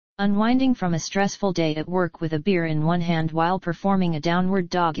Unwinding from a stressful day at work with a beer in one hand while performing a downward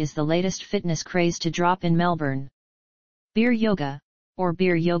dog is the latest fitness craze to drop in Melbourne. Bier Yoga, or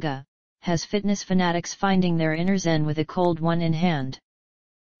Bier Yoga, has fitness fanatics finding their inner zen with a cold one in hand.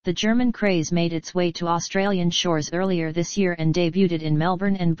 The German craze made its way to Australian shores earlier this year and debuted in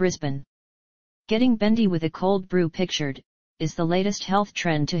Melbourne and Brisbane. Getting bendy with a cold brew pictured, is the latest health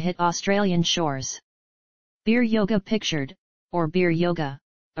trend to hit Australian shores. Bier Yoga pictured, or Bier Yoga,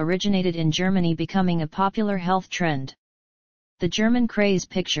 originated in Germany, becoming a popular health trend. The German craze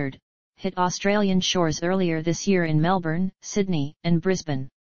pictured, hit Australian shores earlier this year in Melbourne, Sydney, and Brisbane.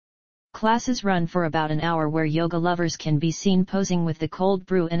 Classes run for about an hour where yoga lovers can be seen posing with the cold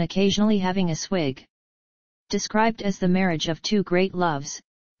brew and occasionally having a swig. Described as the marriage of two great loves,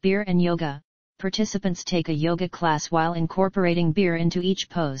 beer and yoga, participants take a yoga class while incorporating beer into each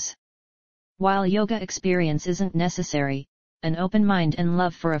pose. While yoga experience isn't necessary, an open mind and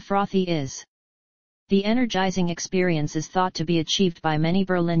love for a frothy is. The energizing experience is thought to be achieved by many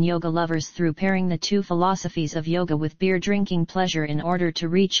Berlin yoga lovers through pairing the two philosophies of yoga with beer drinking pleasure in order to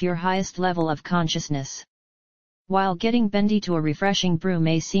reach your highest level of consciousness. While getting bendy to a refreshing brew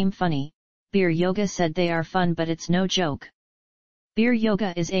may seem funny, Bier Yoga said they are fun, but it's no joke. Bier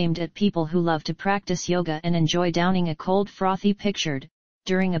Yoga is aimed at people who love to practice yoga and enjoy downing a cold frothy pictured,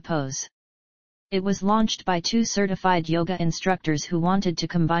 during a pose. It was launched by two certified yoga instructors who wanted to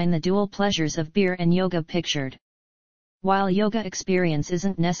combine the dual pleasures of beer and yoga pictured. While yoga experience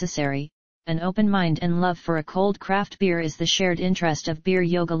isn't necessary, an open mind and love for a cold craft beer is the shared interest of beer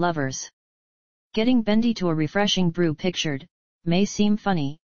yoga lovers. Getting bendy to a refreshing brew pictured, may seem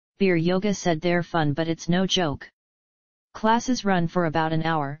funny, Bier Yoga said they're fun, but it's no joke. Classes run for about an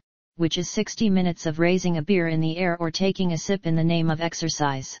hour, which is 60 minutes of raising a beer in the air or taking a sip in the name of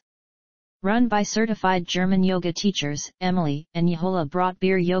exercise. Run by certified German yoga teachers, Emily and Yehola brought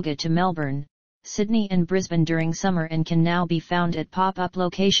Bier Yoga to Melbourne, Sydney and Brisbane during summer and can now be found at pop-up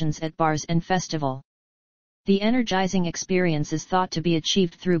locations at bars and festival. The energizing experience is thought to be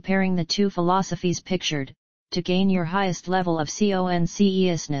achieved through pairing the two philosophies pictured, to gain your highest level of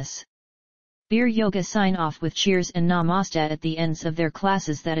consciousness. Bier Yoga sign off with cheers and namaste at the ends of their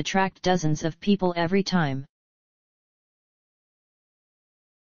classes that attract dozens of people every time.